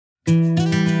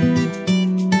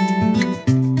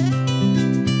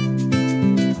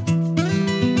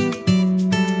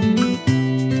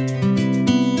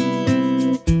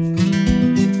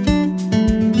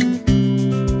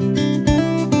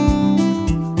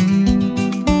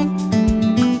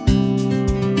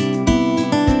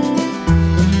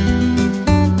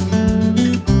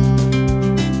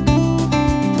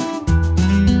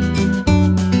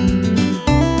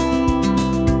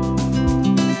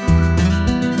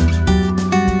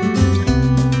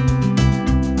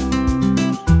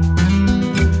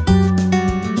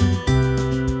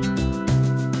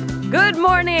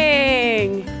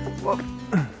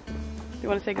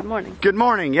want to say good morning? Good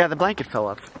morning. Yeah, the blanket fell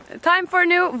off. Time for a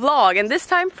new vlog, and this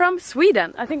time from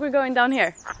Sweden. I think we're going down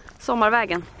here.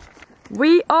 Sommarvägen.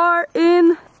 We are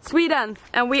in Sweden,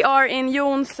 and we are in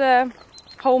Jon's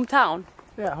hometown.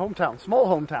 Yeah, hometown. Small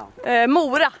hometown.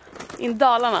 Mora, in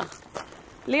Dalarna.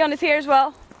 Leon is here as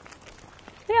well.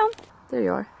 Leon, there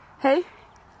you are. Hey,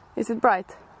 is it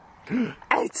bright?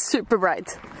 It's super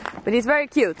bright, but he's very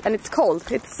cute, and it's cold.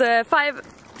 It's 5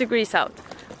 degrees out,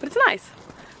 but it's nice.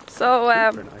 So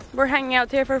nice. We're hanging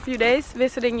out here for a few days,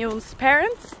 visiting Jon's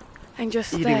parents, and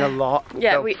just eating a lot.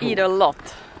 Yeah, we eat a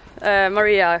lot.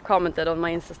 Maria commented on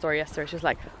my Insta story yesterday. She's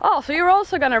like, "Oh, so you're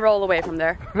also gonna roll away from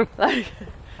there?" Like,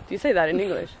 do you say that in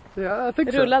English? Yeah, I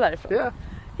think so. Rulla därifrån. Yeah.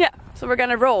 Yeah. So we're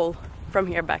gonna roll from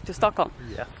here back to Stockholm.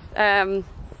 Yeah.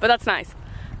 But that's nice.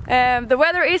 The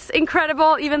weather is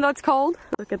incredible, even though it's cold.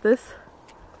 Look at this.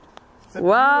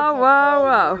 Wow, wow,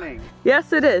 wow. Morning.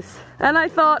 Yes, it is. And I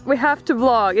thought we have to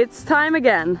vlog. It's time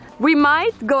again. We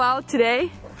might go out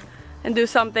today and do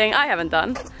something I haven't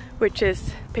done, which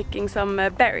is picking some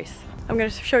berries. I'm gonna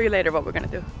show you later what we're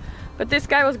gonna do. But this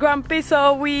guy was grumpy,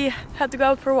 so we had to go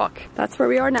out for a walk. That's where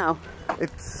we are now.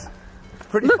 It's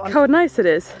pretty Look fun. How nice it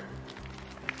is.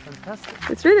 Fantastic.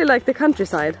 It's really like the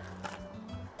countryside.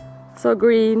 So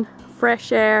green,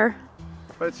 fresh air.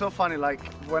 But it's so funny, like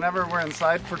whenever we're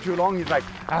inside for too long, he's like,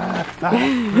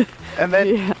 and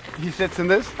then he sits in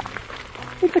this.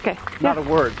 It's okay. Not a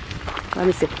word. Let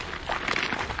me see.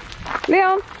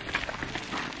 Leon!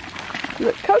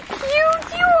 Look how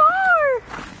cute you are!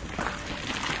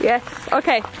 Yes,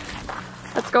 okay.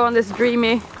 Let's go on this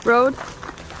dreamy road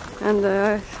and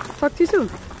talk to you soon.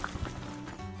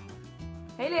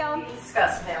 Hey Leon!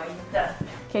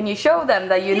 Can you show them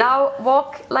that you now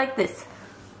walk like this?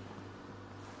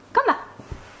 Kolla!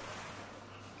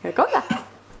 Här, kolla!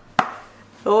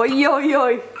 Oj, oj,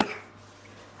 oj!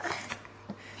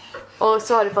 Och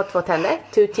så har du fått 2 tänder.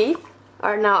 2 teeth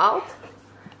are now out.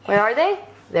 Where are they?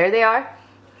 There they are.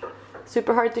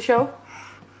 Super hard to show.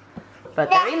 But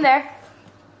they're in there.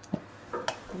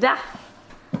 Da!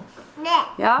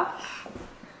 Yeah.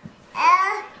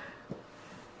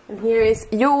 And here is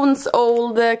Jon's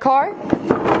old car.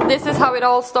 This is how it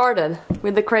all started,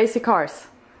 with the crazy cars.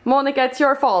 Monica, it's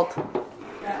your fault.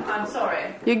 Yeah, I'm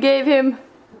sorry. You gave him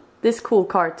this cool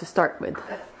car to start with.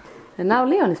 And now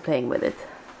Leon is playing with it.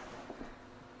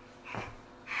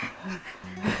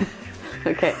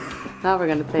 Okay, now we're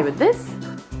gonna play with this,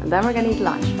 and then we're gonna eat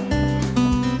lunch.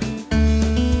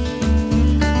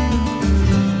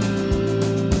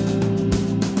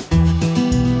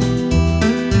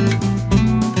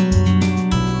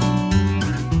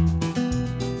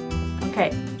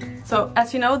 Okay, so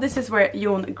as you know, this is where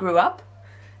Jon grew up,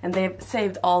 and they've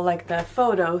saved all like the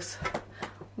photos.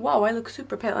 Wow, I look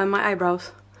super pale, and my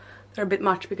eyebrows, they're a bit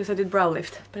much because I did brow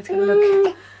lift, but it's gonna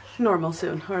look normal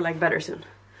soon, or like better soon.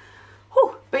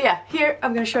 Whew. But yeah, here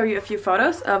I'm gonna show you a few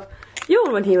photos of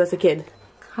Jon when he was a kid.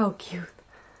 How cute.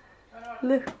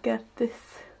 Look at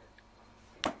this.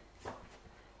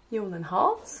 Jon and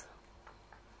Hans.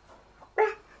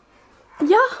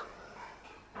 Yeah.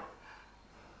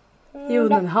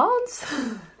 Jon and Hans.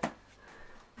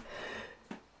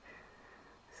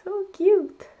 So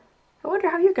cute. I wonder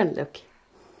how you're gonna look.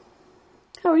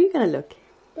 How are you gonna look?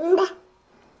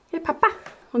 Hey, Papa.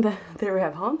 And there we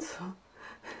have Hans.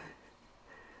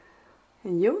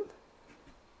 And Jon.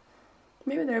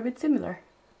 Maybe they're a bit similar.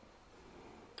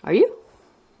 Are you?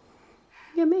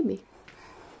 Yeah, maybe.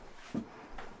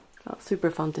 Oh,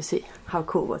 super fun to see. How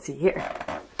cool was he here?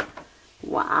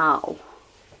 Wow.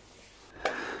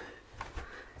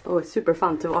 Oh, it's super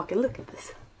fun to walk and look at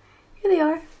this. Here they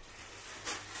are.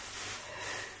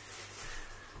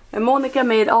 And Monica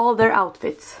made all their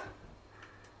outfits.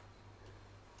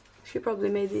 She probably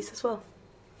made these as well.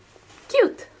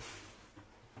 Cute!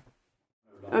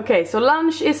 Okay, so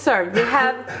lunch is served. We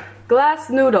have glass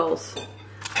noodles.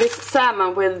 This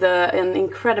salmon with an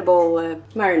incredible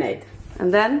marinade.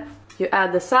 And then you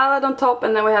add the salad on top,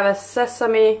 and then we have a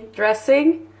sesame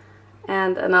dressing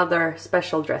and another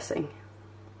special dressing.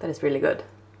 That is really good.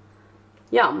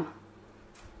 Yum!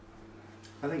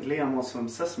 I think Leon wants some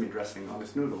sesame dressing on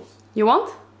his noodles. You want?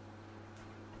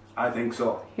 I think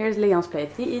so. Here's Leon's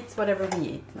plate. He eats whatever we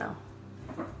eat now.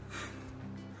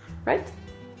 Right?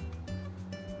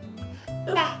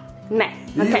 Nah.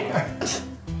 Okay.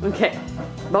 Okay.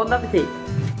 Bon appetit.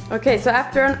 Okay, so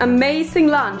after an amazing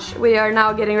lunch, we are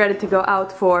now getting ready to go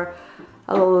out for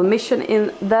a little mission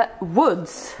in the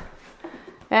woods.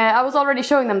 I was already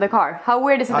showing them the car. How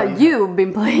weird is it that you've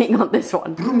been playing on this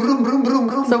one? Vroom, vroom, vroom, vroom,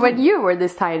 vroom, so when you were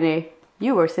this tiny,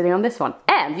 you were sitting on this one.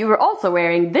 And you were also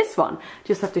wearing this one.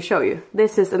 Just have to show you.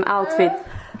 This is an outfit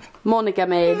Monica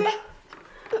made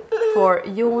for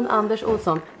Jon Anders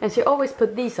Olsson. And she always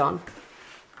put these on.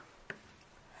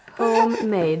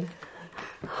 Homemade.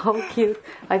 How cute.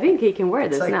 I think he can wear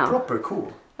this now. It's like proper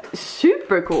cool.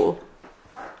 Super cool.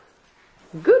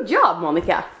 Good job,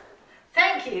 Monica.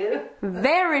 Thank you.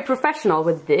 Very professional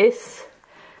with this.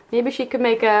 Maybe she could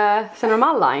make a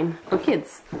Normal line for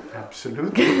kids.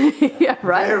 Absolutely. Yeah,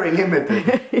 right? Very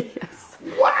limited. Yes.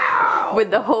 Wow!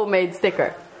 With the homemade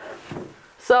sticker.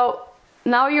 So,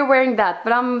 now you're wearing that,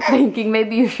 but I'm thinking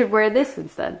maybe you should wear this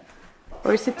instead.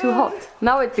 Or is it too hot?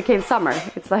 Now it became summer.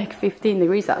 It's like 15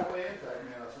 degrees out.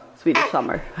 Swedish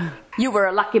summer. You were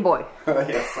a lucky boy.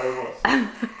 Yes, I was.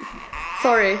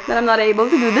 Sorry that I'm not able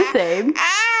to do the same.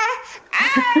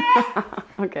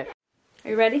 Okay. Are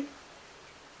you ready?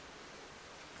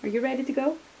 Are you ready to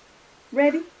go?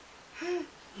 Ready?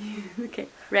 Okay,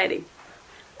 ready.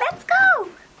 Let's go!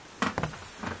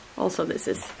 Also, this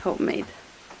is homemade.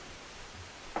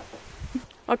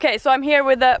 Okay, so I'm here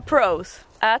with the pros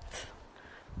at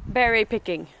berry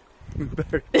picking.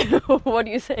 What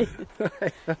do you say?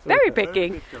 Berry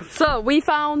picking. So we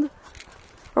found,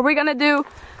 or we're gonna do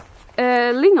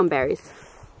lingonberries.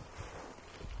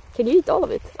 Can you eat all of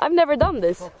it? I've never done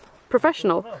this.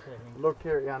 Professional. Look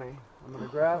here, Janni. I'm gonna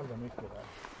grab.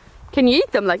 Can you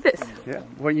eat them like this? Yeah.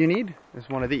 What you need is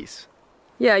one of these.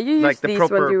 Yeah, you used Like the these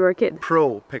proper when you were a kid.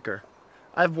 pro picker.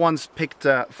 I've once picked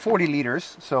 40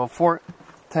 liters, so 4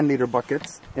 10-liter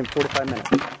buckets in 45 minutes.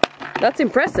 That's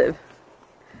impressive.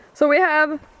 So we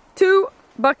have 2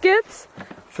 buckets.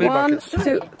 3 buckets.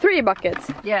 3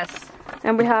 buckets. Yes.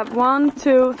 And we have 1,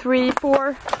 2, 3,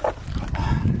 4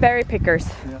 berry pickers.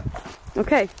 Yeah.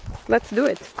 Okay, let's do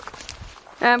it.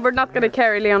 And we're not gonna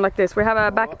carry Leon like this. We have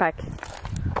a backpack.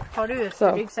 Har du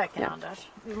So, ryggsäcken, yeah. Anders?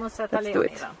 Vi måste sätta Let's Leon do i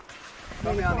it. den.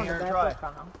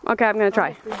 Okay, I'm gonna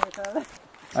try.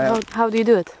 How do you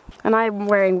do it? And I'm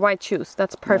wearing white shoes.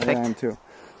 That's perfect. I am too.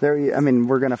 There, I mean,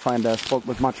 we're gonna find a spot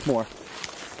with much more.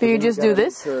 Do you just do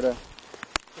this?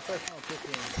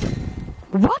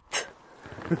 What?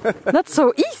 That's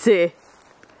so easy.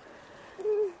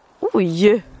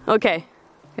 Oj. Okay.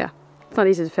 Yeah. It's not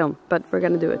easy to film, but we're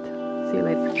gonna do it. See you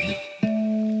later.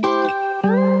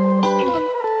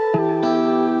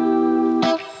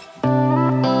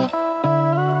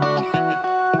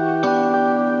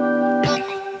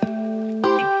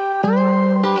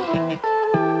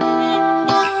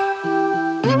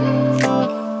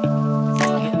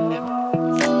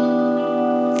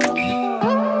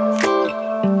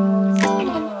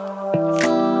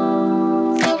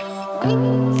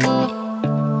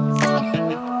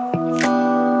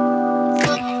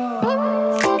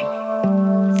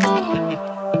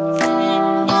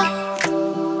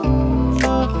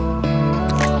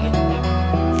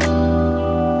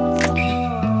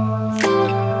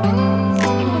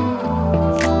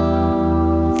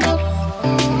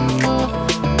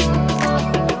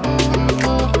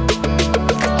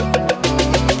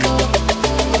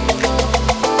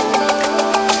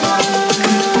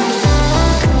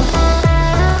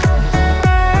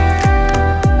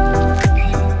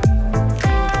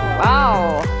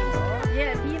 Wow.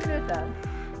 Yeah, 10 minuter.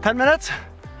 10 minutes?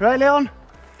 Right, Leon?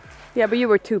 Yeah, but you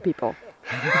were 2 people.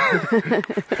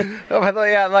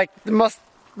 Yeah, like the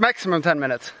maximum 10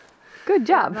 minutes. Good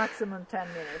job. Maximum 10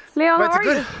 minutes. Leon, But how it's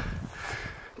are a you?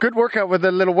 good workout with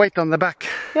a little weight on the back.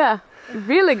 Yeah,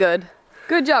 really good.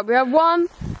 Good job. We have 1,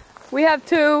 we have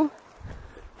 2,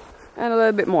 and a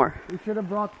little bit more. We should have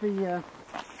brought the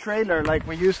trailer like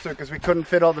we used to, because we couldn't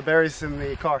fit all the berries in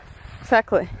the car.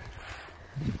 Exactly.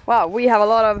 Wow, we have a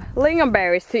lot of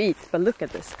lingonberries to eat, but look at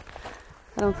this.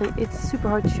 I don't think it's super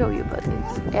hard to show you, but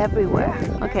it's everywhere.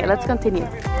 Okay, let's continue.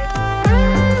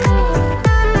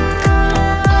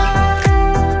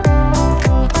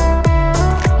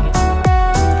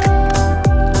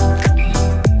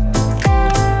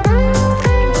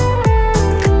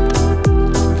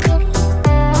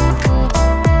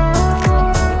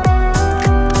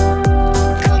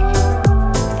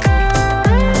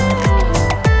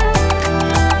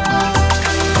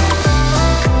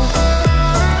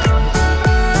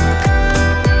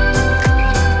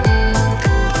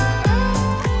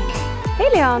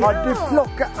 Har du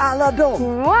plockat alla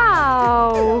dem?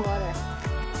 Wow!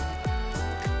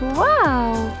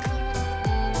 Wow!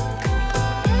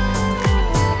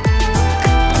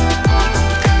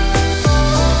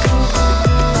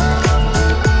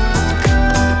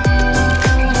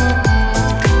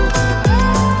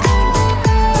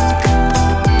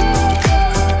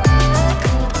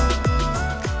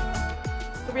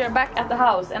 So we are back at the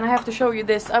house and I have to show you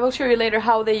this. I will show you later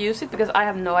how they use it because I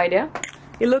have no idea.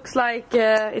 It looks like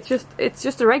it's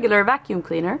just a regular vacuum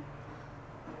cleaner.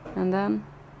 And then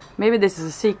maybe this is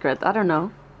a secret, I don't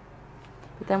know.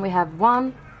 But then we have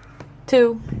 1,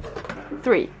 2,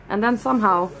 3. And then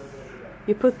somehow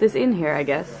you put this in here, I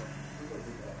guess.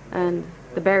 And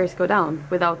the berries go down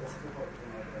without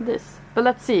this. But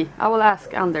let's see. I will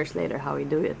ask Anders later how we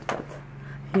do it. But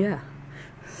yeah,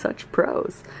 such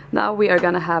pros. Now we are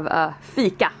gonna have a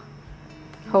fika.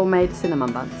 Homemade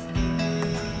cinnamon buns.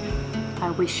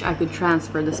 I wish I could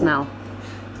transfer the smell.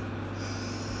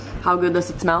 How good does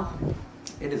it smell?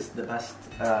 It is the best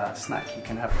snack you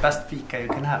can have. Best fika you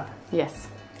can have. Yes.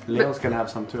 Leo's gonna have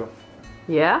some too.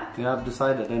 Yeah? Yeah, I've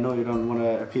decided. I know you don't want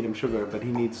to feed him sugar, but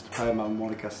he needs to try my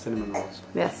Monica's cinnamon rolls.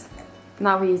 Yes.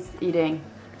 Now he's eating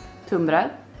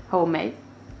tunnbröd, homemade,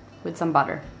 with some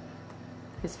butter.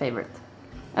 His favorite.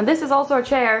 And this is also a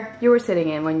chair you were sitting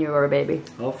in when you were a baby.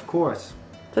 Of course.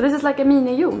 So this is like a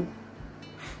mini Jon.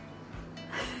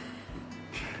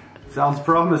 Sounds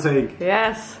promising.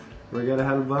 Yes. We're gonna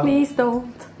have one. Please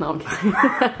don't. No, I'm kidding.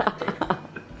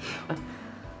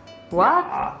 What?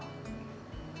 Yeah.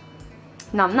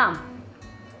 Nam nam.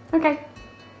 Okay.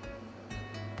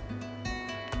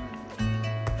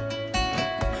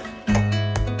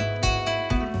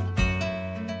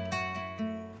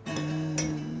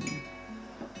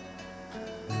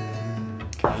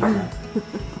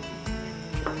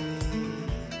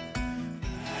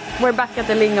 We're back at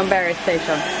the lingonberry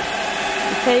station.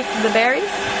 We take the berries.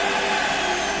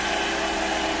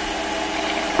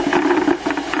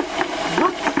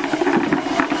 What?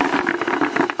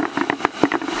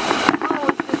 How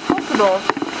is this possible?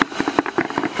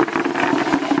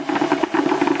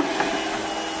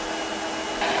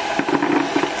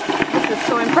 This is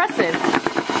so impressive.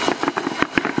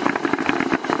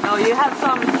 Oh, you have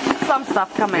some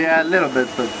stuff coming. Yeah, a little bit,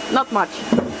 but not much.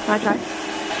 I try.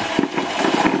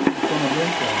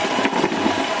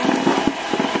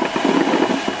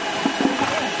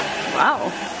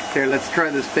 Wow. Here, let's try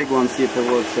this big one, see if it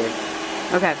works here.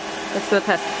 Okay, let's do a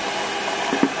test.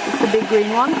 It's the big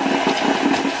green one.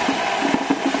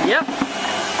 Yep.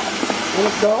 And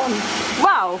it's gone.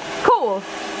 Wow, cool.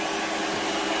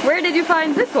 Where did you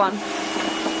find this one?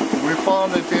 We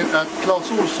found it at Clas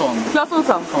Ohlson Clas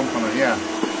Ohlson company, yeah.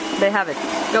 They have it.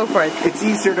 Go for it. It's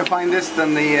easier to find this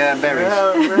than the berries.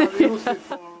 Yeah, we have used it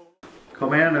for...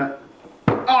 Kom igen nu.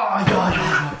 Aj, aj, aj.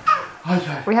 Aj,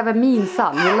 aj. We have a mean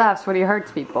son. He laughs when he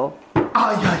hurts people.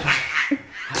 Aj, aj, aj.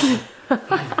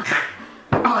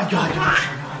 Aj, aj, aj.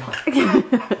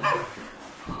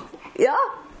 Yeah.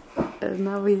 And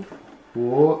now we...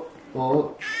 Oh,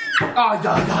 oh. Aj,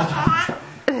 aj, aj, aj.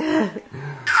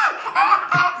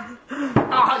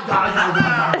 Aj, aj, aj,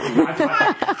 aj.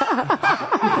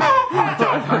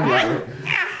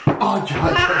 Aj,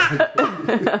 aj, aj.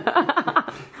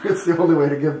 It's the only way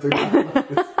to give things like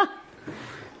this.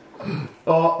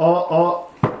 Oh, oh, oh.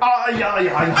 Aj, aj,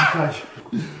 aj, aj.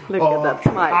 Look at that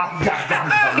smile.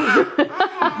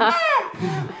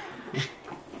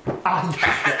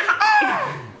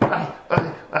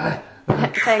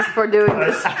 Thanks for doing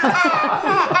this.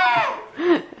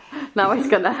 Now he's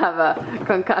gonna have a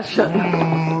concussion.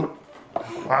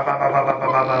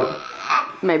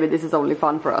 Maybe this is only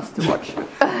fun for us to watch.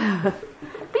 But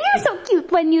you're so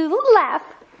cute when you laugh.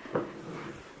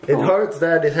 It hurts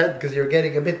Daddy's head because you're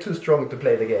getting a bit too strong to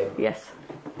play the game. Yes.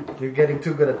 You're getting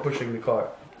too good at pushing the car.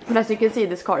 But as you can see,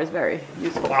 this car is very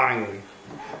useful. Bang!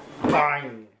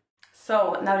 Bang!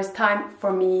 So now it's time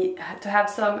for me to have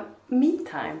some me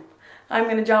time. I'm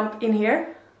gonna jump in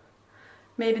here,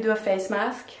 maybe do a face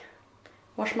mask,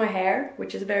 wash my hair,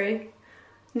 which is very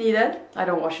needed. I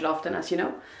don't wash it often, as you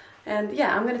know. And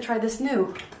yeah, I'm gonna try this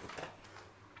new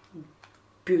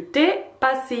Beauty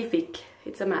Pacific.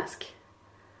 It's a mask.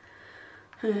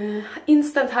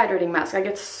 Instant hydrating mask. I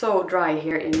get so dry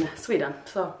here in Sweden.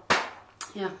 So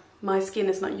yeah, my skin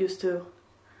is not used to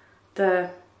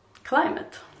the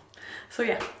climate. So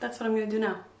yeah, that's what I'm gonna do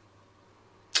now.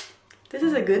 This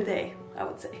is a good day, I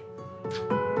would say.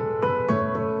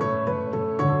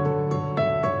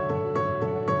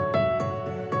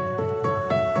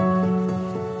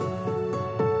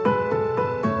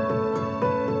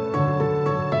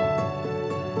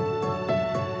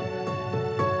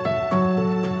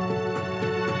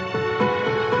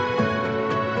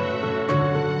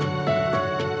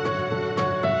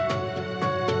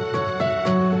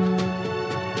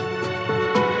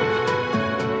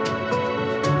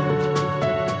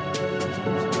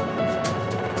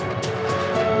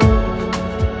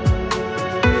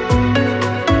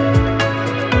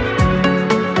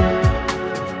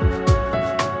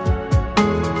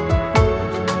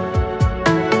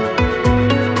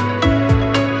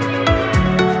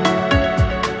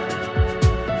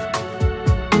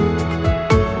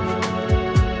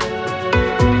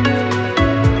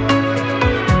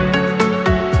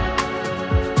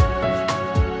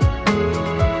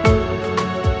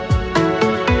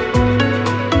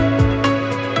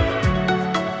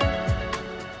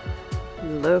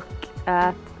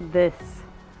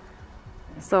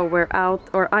 So we're out,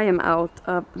 or I am out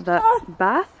of the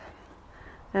bath.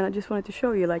 And I just wanted to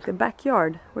show you like the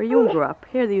backyard where Jon grew up.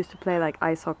 Here they used to play like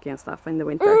ice hockey and stuff in the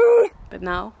winter. But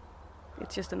now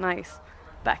it's just a nice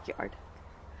backyard.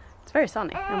 It's very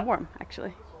sunny and warm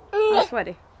actually. I'm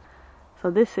sweaty.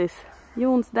 So this is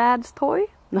Jon's dad's toy.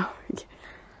 No.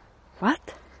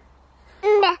 What?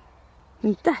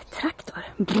 Inte traktor.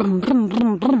 Brum, brum,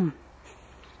 brum, brum.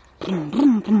 Brum,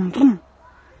 brum, brum, brum.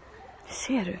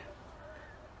 Ser du?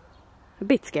 A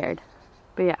bit scared.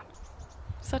 But yeah.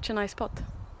 Such a nice spot.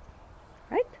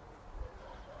 Right?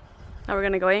 Now we're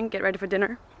gonna go in, get ready for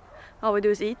dinner. All we do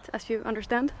is eat, as you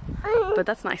understand. But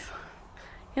that's nice.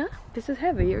 Yeah, this is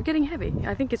heavy. You're getting heavy.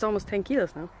 I think it's almost 10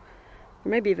 kilos now.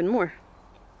 Or maybe even more.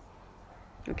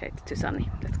 Okay, it's too sunny.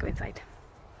 Let's go inside.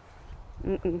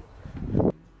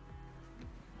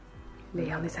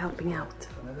 Leon is helping out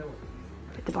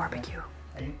with the barbecue.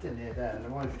 Cute.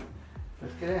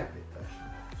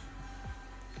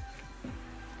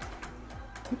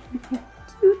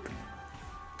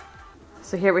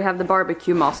 So here we have the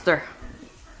barbecue master.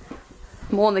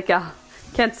 Monica.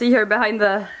 Can't see her behind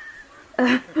the...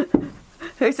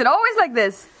 Is it always like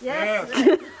this? Yes.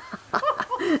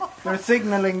 They're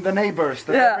signaling the neighbors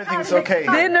that everything's okay.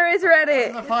 Dinner is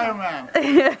ready. The fireman.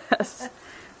 Yes.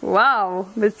 Wow,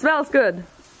 it smells good.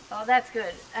 Oh, that's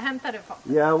good. I hämtar det.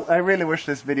 Yeah, I really wish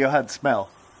this video had smell.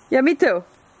 Yeah, me too.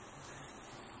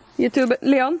 You too,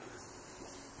 Leon?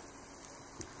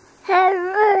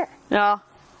 Yeah,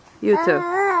 you too.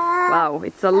 Wow,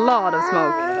 it's a lot of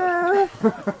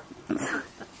smoke.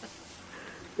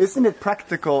 Isn't it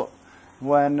practical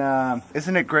when,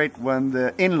 isn't it great when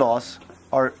the in-laws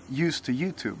are used to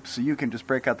YouTube, so you can just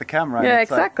break out the camera? Yeah, and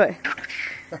it's exactly.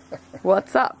 Like...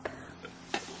 What's up?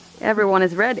 Everyone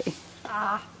is ready.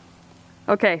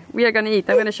 Okay, we are gonna eat.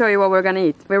 I'm gonna show you what we're gonna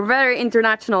eat. We're very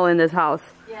international in this house.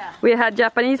 Yeah. We had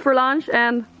Japanese for lunch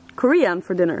and Korean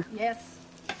for dinner. Yes.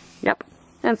 Yep.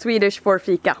 And Swedish for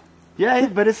fika. Yeah,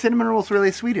 but is cinnamon rolls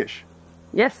really Swedish?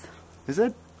 Yes. Is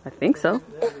it? I think so.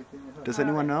 Does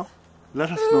anyone know?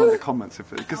 Let us know in the comments if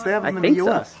because they have them in the think so.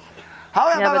 US.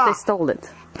 Yeah, but they stole it.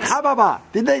 Hababa!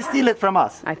 Did they steal it from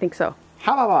us? I think so.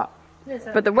 Hababa!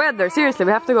 But the weather, seriously,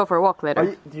 we have to go for a walk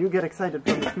later. Do you get excited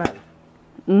from the smell?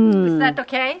 Is that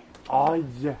okay? Oh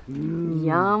yeah.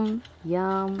 Yum,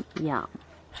 yum, yum.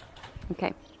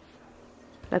 Okay.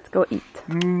 Let's go eat.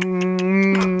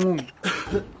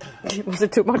 Was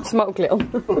it too much smoke, Leon?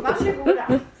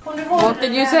 What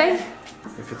did you say?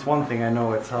 If it's one thing I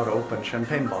know, it's how to open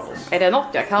champagne bottles. Är det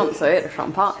något jag kan så är det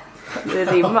champagne. Det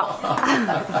rimmar.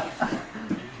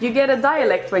 You get a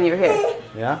dialect when you're here.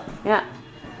 Yeah? Yeah.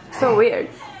 So weird.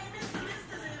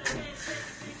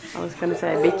 I was gonna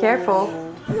say, be careful.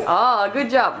 Oh, good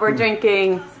job. We're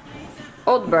drinking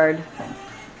Oddbird.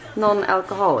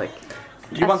 Non-alcoholic.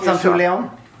 Do you want some too, Leon?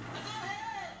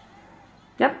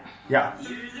 Yep. Yeah.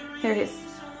 Here is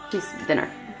his dinner.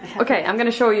 Okay, I'm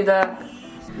gonna show you the...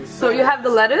 So you have the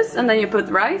lettuce, and then you put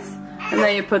rice, and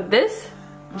then you put this,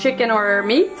 chicken or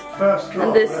meat,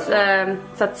 and this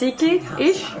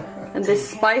tzatziki-ish, and this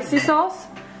spicy sauce,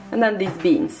 and then these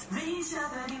beans.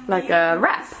 Like a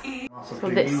wrap. So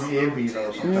this.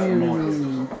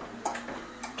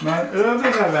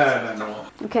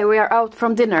 Okay, we are out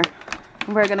from dinner.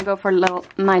 We're gonna go for a little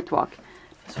night walk.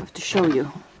 Just have to show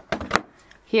you.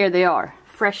 Here they are,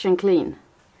 fresh and clean.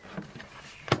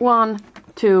 1,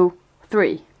 2,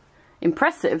 3.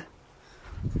 Impressive.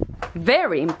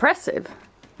 Very impressive.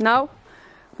 Now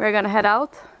we're gonna head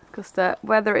out because the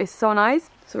weather is so nice.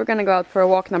 So we're gonna go out for a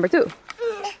walk number 2.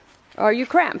 Are you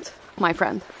cramped, my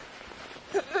friend?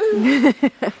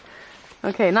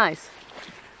 Okay, nice.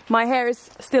 My hair is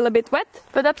still a bit wet,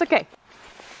 but that's okay.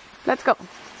 Let's go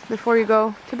before you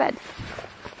go to bed.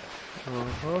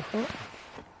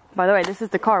 By the way, this is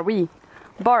the car we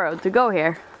borrowed to go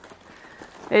here.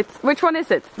 It's, which one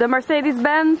is it? The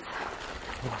Mercedes-Benz?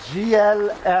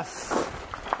 GLS.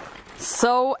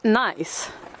 So nice.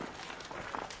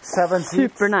 7 seats.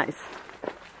 Super nice.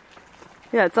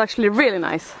 Yeah, it's actually really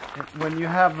nice. When you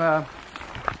have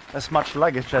as much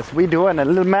luggage as we do and a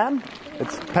little man,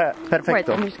 it's perfecto. Wait,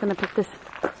 I'm just gonna put this.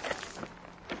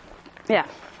 Yeah.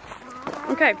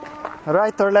 Okay.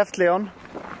 Right or left, Leon?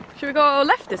 Should we go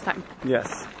left this time?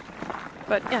 Yes.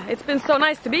 But yeah, it's been so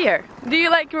nice to be here. Do you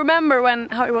like remember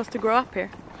how it was to grow up here?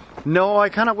 No, I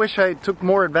kind of wish I took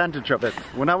more advantage of it.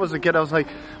 When I was a kid, I was like,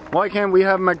 why can't we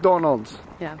have McDonald's?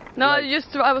 Yeah. No,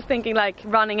 I was thinking like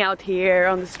running out here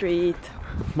on the street.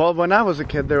 Well, when I was a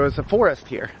kid, there was a forest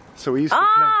here. So we used to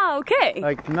play. Okay.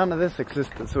 Like none of this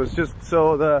existed. So it's just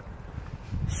so the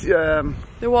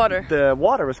water. The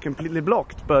water was completely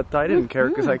blocked, but I didn't care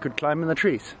because I could climb in the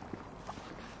trees.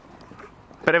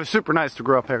 But it was super nice to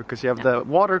grow up here because you have the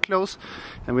water close,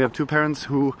 and we have two parents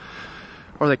who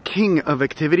are the king of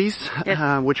activities,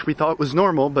 yes. Which we thought was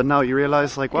normal, but now you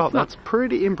realize like, wow, that's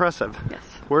pretty impressive. Yes.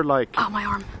 We're like... Oh, my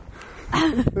arm.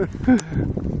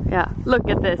 Yeah, look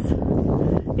at this.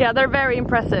 Yeah, they're very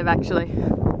impressive actually.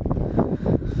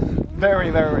 Very,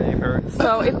 very, very.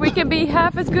 So if we can be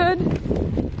half as good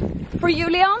for you,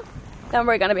 Leon, then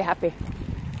we're gonna be happy.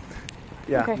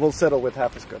 Yeah, okay. We'll settle with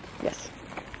half as good. Yes.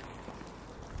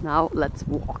 Now let's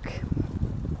walk.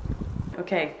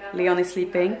 Okay, Leon is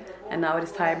sleeping and now it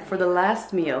is time for the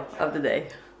last meal of the day.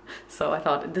 So I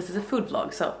thought this is a food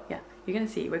vlog, so yeah, you're gonna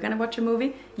see. We're gonna watch a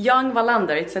movie, Young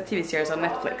Wallander. It's a TV series on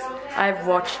Netflix. I've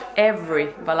watched every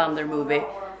Wallander movie.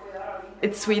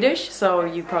 It's Swedish, so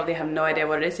you probably have no idea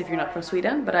what it is if you're not from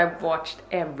Sweden, but I've watched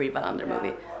every Wallander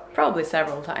movie, probably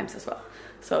several times as well.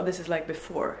 So this is like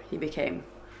before he became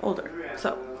older.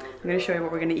 So I'm gonna show you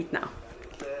what we're gonna eat now.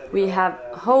 We have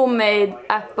homemade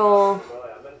apple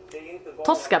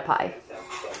Tosca pie.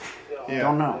 Yeah.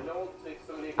 Don't know.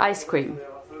 Ice cream.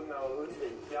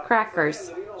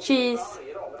 Crackers. Cheese.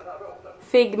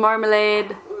 Fig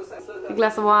marmalade. A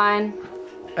glass of wine.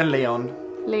 And Leon.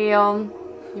 Leon.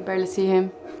 You barely see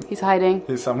him. He's hiding.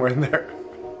 He's somewhere in there.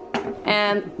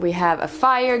 And we have a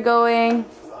fire going.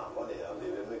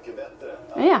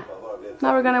 And yeah.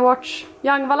 Now we're gonna watch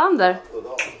Young Wallander.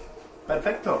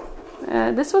 Perfecto.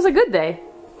 This was a good day.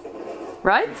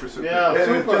 Right? Yeah,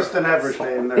 it's just an average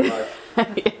day in their life.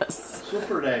 Yes.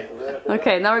 Super day.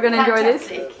 Okay, now we're gonna enjoy this.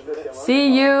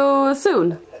 See you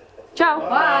soon. Ciao.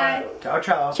 Bye. Ciao,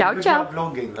 ciao. Ciao, Good ciao. job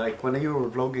vlogging. Like when you were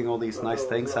vlogging all these nice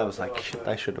things, I was like, shit,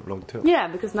 I should have vlogged too. Yeah,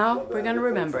 because now we're gonna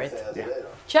remember it. Yeah.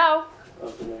 Ciao.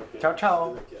 Ciao,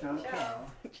 ciao.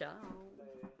 Ciao.